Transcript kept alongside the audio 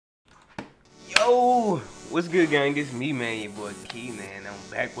Yo, what's good, gang? It's me, man, your boy Key, man.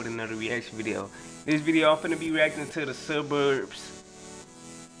 I'm back with another reaction video. This video, I'm finna be reacting to the Suburbs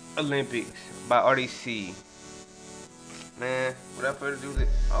Olympics by RDC. Man, without further ado,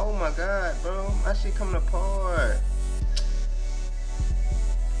 oh my god, bro, my shit coming apart.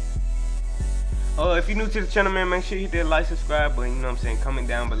 Oh, if you're new to the channel, man, make sure you hit that like, subscribe button, you know what I'm saying? Comment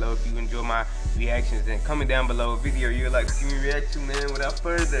down below if you enjoy my reactions, and comment down below a video you'd like to see me react to, man. Without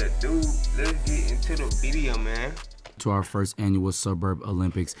further ado, let's get into the video, man. To our first annual Suburb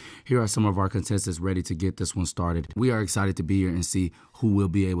Olympics. Here are some of our contestants ready to get this one started. We are excited to be here and see who will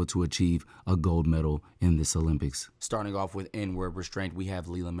be able to achieve a gold medal in this Olympics. Starting off with N-word restraint, we have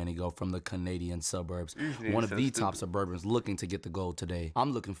Leland Menigo from the Canadian Suburbs, one of the top suburbans looking to get the gold today.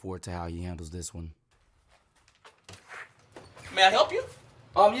 I'm looking forward to how he handles this one. May I help you?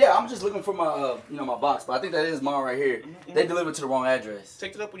 Yeah, I'm just looking for my, my box, but I think that is mine right here. They delivered to the wrong address.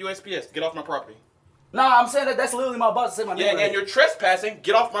 Take it up with USPS. Get off my property. Nah, I'm saying that's literally my box. Say my name. Yeah, and you're trespassing.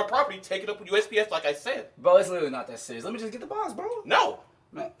 Get off my property. Take it up with USPS, like I said. Bro, it's literally not that serious. Let me just get the box, bro. No,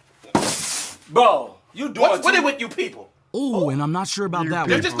 man. Bro, you doing what's with it with you people? Ooh, and I'm not sure about that one.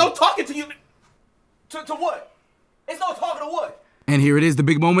 There's just no talking to you. To what? It's no talking to what? And here it is, the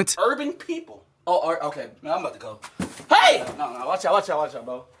big moment. Urban people. Oh, okay. Man, I'm about to go. Hey! No, watch out,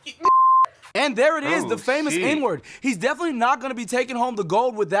 bro. And there it is, the famous N-word. He's definitely not going to be taking home the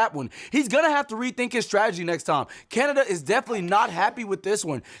gold with that one. He's going to have to rethink his strategy next time. Canada is definitely not happy with this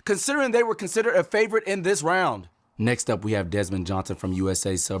one, considering they were considered a favorite in this round. Next up, we have Desmond Johnson from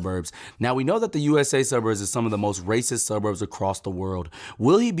USA Suburbs. Now, we know that the USA Suburbs is some of the most racist suburbs across the world.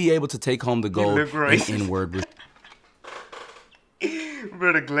 Will he be able to take home the gold in N-word?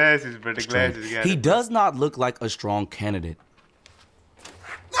 Bro, the glasses. He does not look like a strong candidate.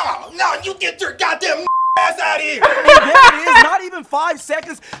 No, you get your goddamn ass out of here! And there it is, not even 5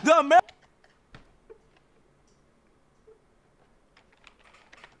 seconds. The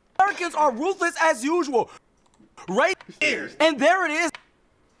Americans are ruthless as usual. Right here. And there it is.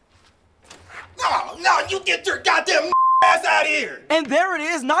 No, you get your goddamn ass out of here! And there it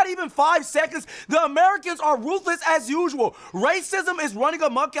is, not even 5 seconds. The Americans are ruthless as usual. Racism is running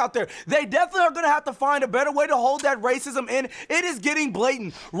amok out there. They definitely are going to have to find a better way to hold that racism in. It is getting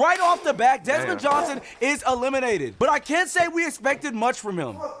blatant. Right off the bat, Desmond Johnson is eliminated. But I can't say we expected much from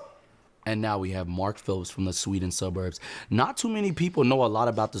him. And now we have Mark Phillips from the Sweden Suburbs. Not too many people know a lot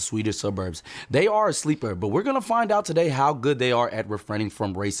about the Swedish Suburbs. They are a sleeper, but we're going to find out today how good they are at refraining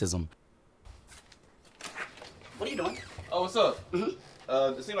from racism. What are you doing? Oh, what's up?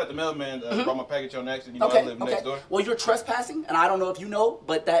 It seemed like the mailman brought my package on accident. You know, I live next door. Well, you're trespassing, and I don't know if you know,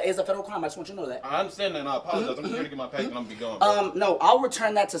 but that is a federal crime. I just want you to know that. I understand that, and I apologize. I'm just here to get my package, and I'm going to be going. No, I'll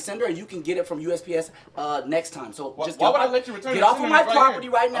return that to sender, and you can get it from USPS next time. So why just would I let you return it? Get off of my property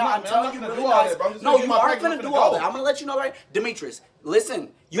right now. I'm telling you really really nice. No, you aren't going to do all that. I'm going to let you know, right? Demetrius,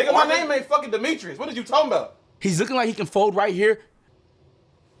 listen. Nigga, my name ain't fucking Demetrius. What are you talking about? He's looking like he can fold right here.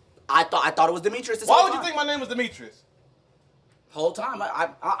 I thought it was Demetrius. Why would you think my name was Demetrius? Whole time,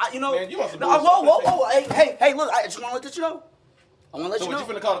 you know. Man, you must have whoa, hey, look, I just want to let you know. I want to let you know. So what,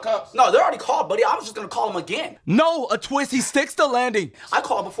 you finna call the cops? No, they're already called, buddy. I was just gonna call them again. No, a twist. He sticks the landing. I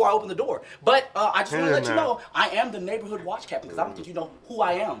called before I opened the door, but I just want to let you know I am the neighborhood watch captain because I don't think you know who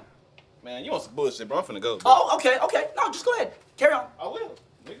I am. Man, you want some bullshit, bro? I'm finna go. Bro. Oh, okay. No, just go ahead. Carry on. I will,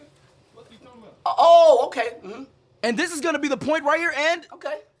 nigga. What are you talking about? Oh, okay. And this is gonna be the point right here, and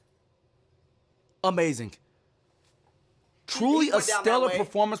amazing. Truly a stellar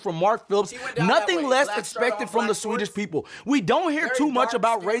performance from Mark Phillips. Nothing less expected from the Swedish people. We don't hear too much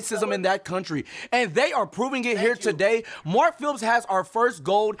about racism in that country, and they are proving it here today. Mark Phillips has our first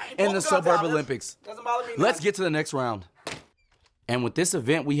gold in the Suburb Olympics. Let's get to the next round. And with this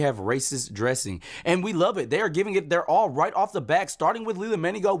event, we have racist dressing, and we love it. They are giving it their all right off the back, starting with Leland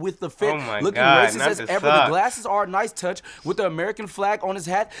Menigo with the fit, looking racist as ever. The glasses are a nice touch with the American flag on his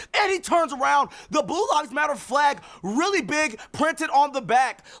hat, and he turns around. The Blue Lives Matter flag, really big, printed on the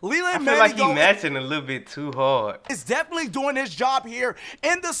back. Leland Menigo, I feel like he matching a little bit too hard. Is definitely doing his job here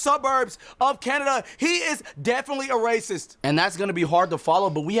in the suburbs of Canada. He is definitely a racist, and that's going to be hard to follow.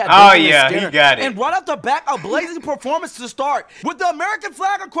 But we had he got it. And right off the back, a blazing performance to start with the American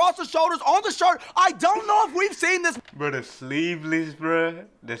flag across the shoulders on the shirt. I don't know if we've seen this. Bro, the sleeveless, bro.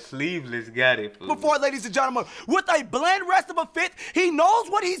 The sleeveless got it. Fool. Before, ladies and gentlemen, with a bland rest of a fit, he knows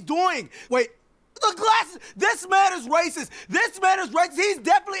what he's doing. Wait, the glasses. This man is racist. This man is racist. He's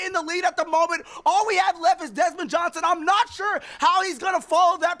definitely in the lead at the moment. All we have left is Desmond Johnson. I'm not sure how he's going to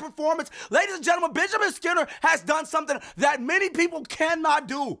follow that performance. Ladies and gentlemen, Benjamin Skinner has done something that many people cannot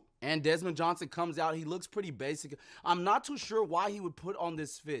do. And Desmond Johnson comes out. He looks pretty basic. I'm not too sure why he would put on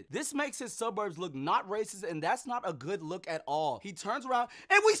this fit. This makes his Suburbs look not racist, and that's not a good look at all. He turns around,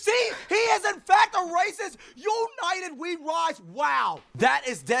 and we see he is in fact a racist. United we rise. Wow. That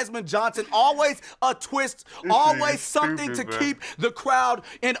is Desmond Johnson. Always a twist. Always something to keep the crowd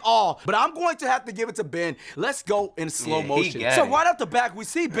in awe. But I'm going to have to give it to Ben. Let's go in slow motion. So right off the back, we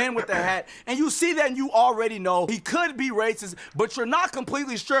see Ben with the hat, and you see that and you already know he could be racist, but you're not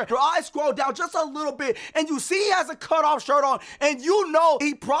completely sure. Your eyes scroll down just a little bit, and you see he has a cutoff shirt on, and you know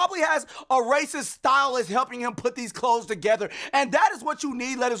he probably has a racist stylist helping him put these clothes together. And that is what you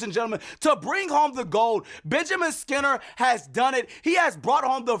need, ladies and gentlemen, to bring home the gold. Benjamin Skinner has done it. He has brought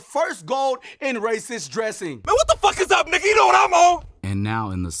home the first gold in racist dressing. Man, what the fuck is up, nigga? You know what I'm on? And now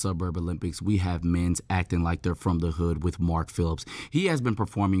in the Suburb Olympics, we have men's acting like they're from the hood with Mark Phillips. He has been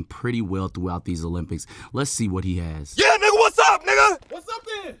performing pretty well throughout these Olympics. Let's see what he has. Yeah, nigga, what's up, nigga? What's up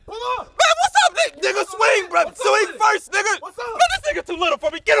then? Hold on. Man, what's up, nigga? Swing, bro. Swing first, nigga. What's up? Man, this nigga too little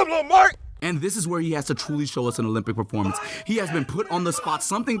for me. Get him, little Mark. And this is where he has to truly show us an Olympic performance. He has been put on the spot,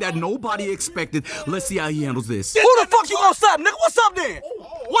 something that nobody expected. Let's see how he handles this. Who the fuck you gonna slap, nigga? What's up then?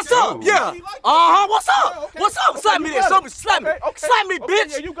 What's up? Yeah. What's up? What's up? Slap me then. Show me. Slap me. Slap me,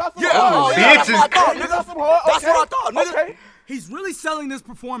 bitch. Yeah, you got some. Yeah, that's what I thought, nigga. Got some hard. That's what I thought, nigga. Okay. He's really selling this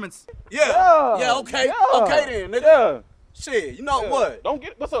performance. Yeah, okay. Okay then, nigga. Yeah. Shit, you know what? Don't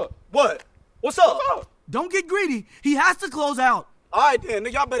get. What's up? What? What's up? Don't get greedy. He has to close out. All right then,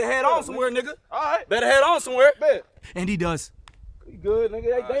 nigga. Y'all better head on somewhere, nigga. All right. Better head on somewhere. Bet. And he does. You good,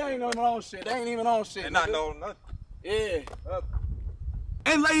 nigga? They ain't even on shit. They ain't even on shit. They not know nothing. Yeah.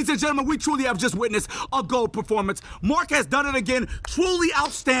 And ladies and gentlemen, we truly have just witnessed a gold performance. Mark has done it again, truly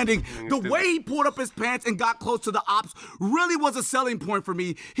outstanding. The way he pulled up his pants and got close to the ops really was a selling point for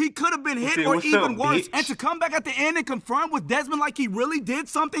me. He could have been hit or even worse. And to come back at the end and confirm with Desmond like he really did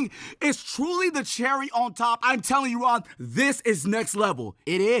something is truly the cherry on top. I'm telling you, Ron, this is next level.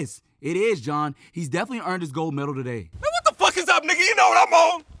 It is. It is, John. He's definitely earned his gold medal today. Man, what the fuck is up, nigga? You know what I'm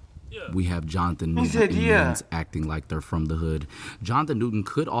on. We have Jonathan Newton and men's acting like they're from the hood. Jonathan Newton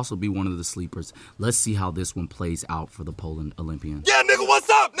could also be one of the sleepers. Let's see how this one plays out for the Poland Olympian. Yeah, nigga, what's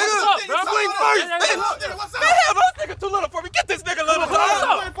up, nigga? What's up, bro? Swing first. What's up? Man, this nigga too little for me. Get this nigga little. What's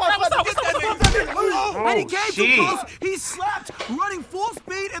up? When he came too close, he slapped, running full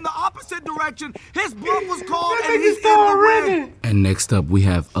speed in the opposite direction. His bluff was called, and he's in the ring. And next up, we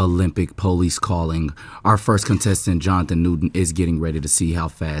have Olympic police calling. Our first contestant, Jonathan Newton, is getting ready to see how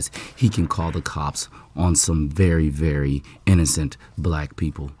fast he can call the cops on some very, very innocent black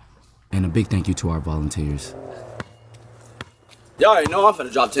people. And a big thank you to our volunteers. Y'all already know I'm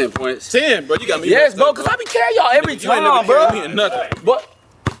finna drop 10 points. 10, bro. You got me. Yes, bro, because I be carrying y'all every time, bro. Nothing. What?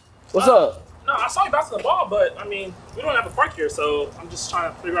 What's up? No, I saw you bouncing the ball, but I mean, we don't have a park here, so I'm just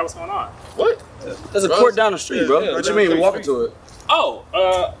trying to figure out what's going on. What? There's a court down the street, bro. What you mean? We walking to it.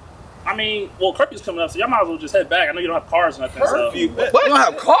 Oh, I mean, well, curfew's coming up, so y'all might as well just head back. I know you don't have cars or nothing, so. What? You don't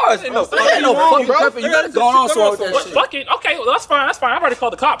have cars? Ain't no fucking curfew. You gotta go on with that shit. Fuck it. Okay, well, that's fine. That's fine. I've already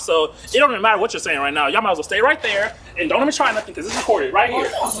called the cops, so it don't even matter what you're saying right now. Y'all might as well stay right there and don't even try nothing because it's recorded right here.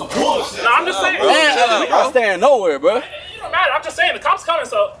 No, I'm just saying. Man, we not staying nowhere, bro. It don't matter. I'm just saying the cops coming,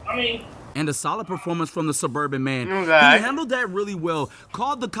 so I mean. And a solid performance from the suburban man. Okay. He handled that really well.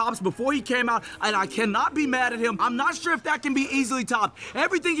 Called the cops before he came out, and I cannot be mad at him. I'm not sure if that can be easily topped.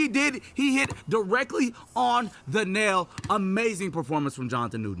 Everything he did, he hit directly on the nail. Amazing performance from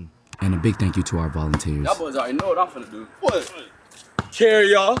Jonathan Newton. And a big thank you to our volunteers. Y'all boys already know what I'm finna do. What?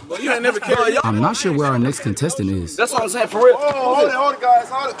 Carry y'all. But you ain't never carry y'all. I'm not sure where our next contestant is. That's what I'm saying, for real. Hold it, guys,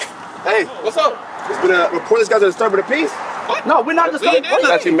 hold it. Hey, What's up? it's been a report this guy's a disturber the peace. No, we're not disturbing.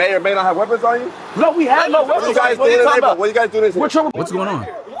 That you may or may not have weapons on you. No, we have no What weapons. you guys doing in the neighborhood? What you guys doing in this? What's going on?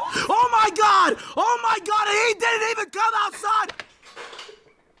 Oh my God! Oh my God! And he didn't even come outside!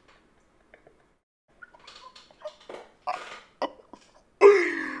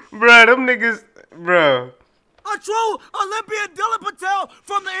 Bruh, them niggas, bruh. A true Olympian, Dylan Patel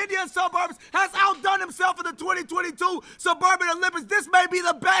from the Indian suburbs has outdone himself in the 2022 Suburban Olympics. This may be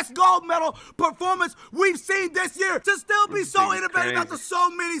the best gold medal performance we've seen this year. To still be so innovative after so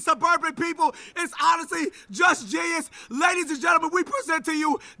many suburban people is honestly just genius. Ladies and gentlemen, we present to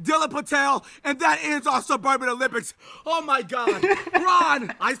you Dylan Patel, and that ends our Suburban Olympics. Oh my God.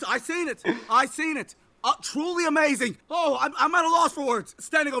 Ron, I seen it. I seen it. Truly amazing. Oh, I'm at a loss for words.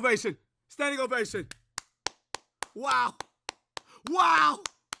 Standing ovation. Standing ovation. Wow. Wow.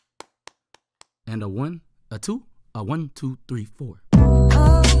 And a 1, a 2, a 1, 2, 3, 4.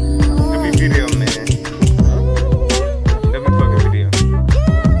 Let me video, man. Let me fucking video.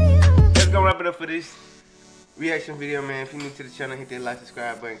 Let's go wrap it up for this reaction video, man. If you're new to the channel, hit that like,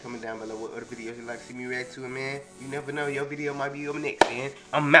 subscribe button. Comment down below what other videos you'd like to see me react to, man. You never know, your video might be up next, man.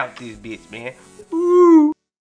 I'm out this bitch, man. Woo!